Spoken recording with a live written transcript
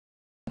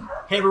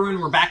Hey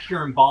everyone, we're back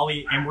here in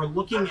Bali and we're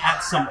looking at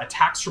some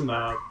attacks from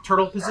the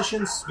turtle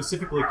position,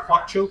 specifically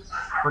clock choke.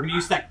 We're going to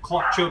use that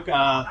clock choke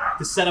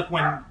to set up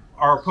when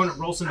our opponent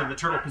rolls into the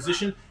turtle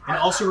position, and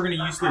also we're going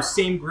to use those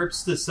same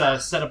grips to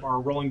set up our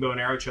rolling bow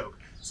and arrow choke.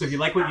 So if you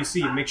like what you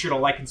see, make sure to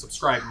like and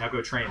subscribe. Now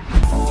go train.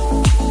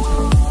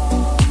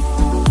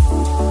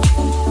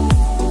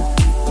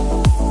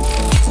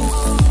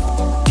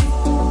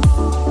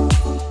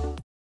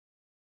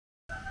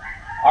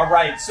 All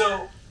right,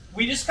 so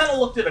we just kind of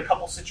looked at a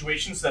couple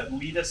situations that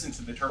lead us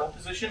into the turtle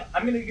position.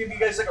 I'm going to give you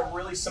guys like a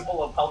really simple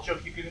lapel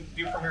choke you can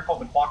do from here called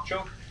the clock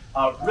choke.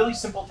 Really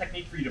simple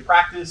technique for you to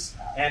practice,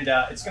 and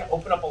it's going to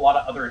open up a lot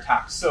of other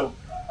attacks. So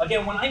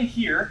again, when I'm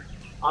here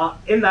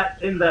in that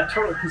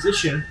turtle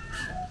position,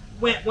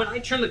 when I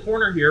turn the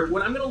corner here,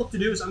 what I'm going to look to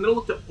do is I'm going to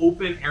look to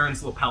open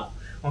Aaron's lapel.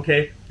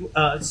 Okay,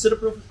 sit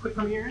up real quick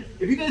from here.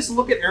 If you guys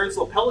look at Aaron's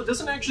lapel, it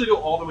doesn't actually go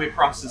all the way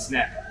across his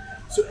neck.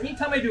 So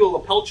anytime I do a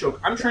lapel choke,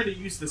 I'm trying to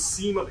use the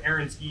seam of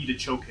Aaron's gi to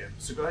choke him.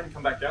 So go ahead and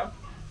come back down.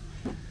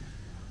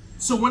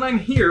 So when I'm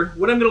here,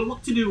 what I'm going to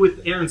look to do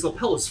with Aaron's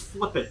lapel is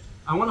flip it.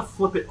 I want to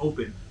flip it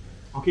open.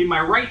 Okay,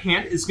 my right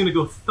hand is going to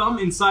go thumb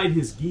inside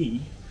his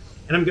gi,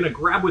 and I'm going to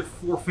grab with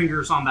 4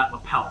 fingers on that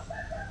lapel.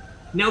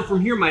 Now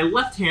from here, my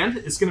left hand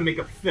is going to make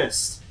a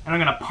fist, and I'm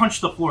going to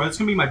punch the floor. That's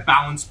going to be my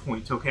balance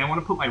point, okay? I want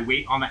to put my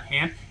weight on that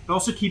hand. It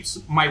also keeps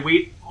my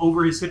weight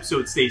over his hip so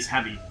it stays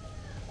heavy.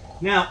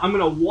 Now, I'm going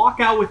to walk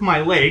out with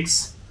my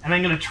legs, and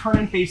I'm going to turn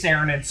and face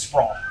Aaron and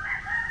sprawl.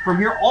 From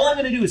here, all I'm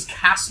going to do is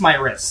cast my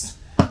wrist.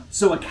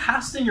 So a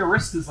cast in your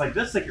wrist is like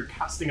this, like you're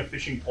casting a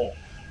fishing pole.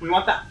 We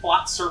want that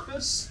flat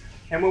surface,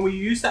 and when we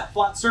use that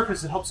flat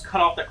surface, it helps cut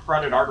off that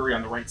carotid artery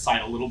on the right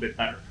side a little bit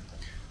better.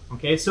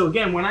 Okay, so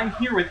again, when I'm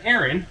here with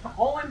Aaron,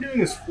 all I'm doing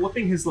is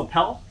flipping his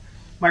lapel.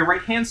 My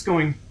right hand's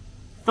going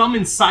thumb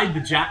inside the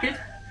jacket.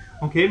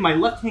 Okay, my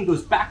left hand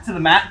goes back to the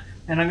mat,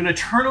 and I'm going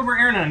to turn over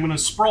Aaron and I'm going to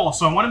sprawl.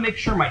 So I want to make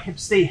sure my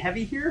hips stay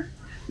heavy here.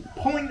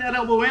 Pulling that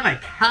elbow in, I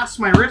cast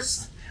my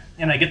wrist,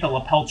 and I get the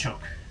lapel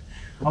choke.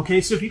 Okay,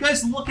 so if you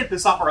guys look at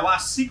this off our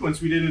last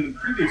sequence we did in the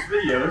previous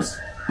videos,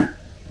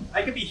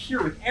 I could be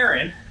here with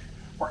Aaron,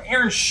 where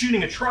Aaron's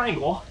shooting a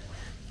triangle,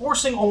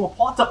 forcing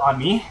omoplata on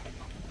me,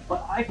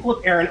 but I flip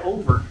Aaron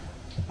over.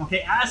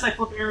 Okay, as I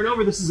flip Aaron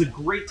over, this is a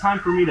great time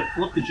for me to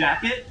flip the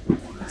jacket,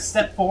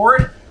 step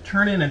forward,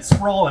 turn in and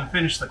sprawl, and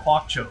finish the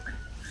clock choke.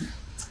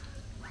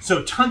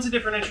 So tons of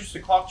different entries to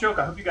clock choke.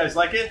 I hope you guys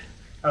like it.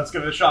 Now let's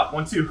give it a shot.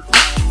 1,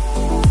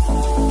 2.